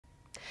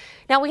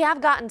Now, we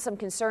have gotten some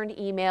concerned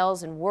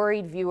emails and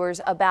worried viewers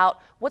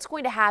about what's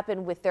going to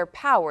happen with their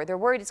power. They're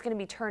worried it's going to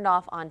be turned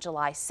off on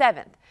July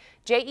 7th.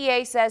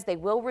 JEA says they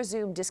will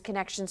resume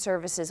disconnection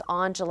services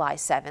on July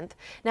 7th.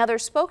 Now, their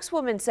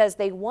spokeswoman says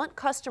they want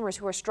customers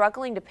who are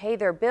struggling to pay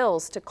their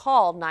bills to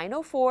call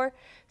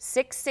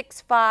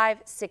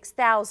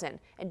 904-665-6000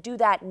 and do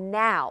that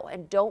now,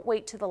 and don't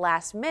wait to the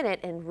last minute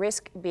and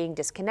risk being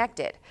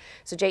disconnected.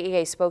 So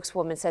JEA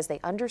spokeswoman says they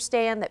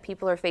understand that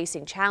people are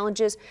facing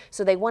challenges,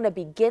 so they want to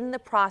begin the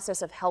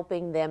process of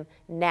helping them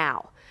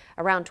now.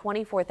 Around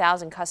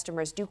 24,000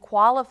 customers do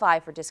qualify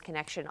for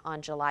disconnection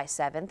on July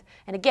 7th.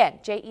 And again,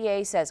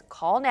 JEA says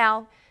call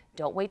now,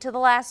 don't wait till the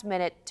last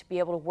minute to be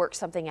able to work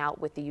something out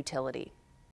with the utility.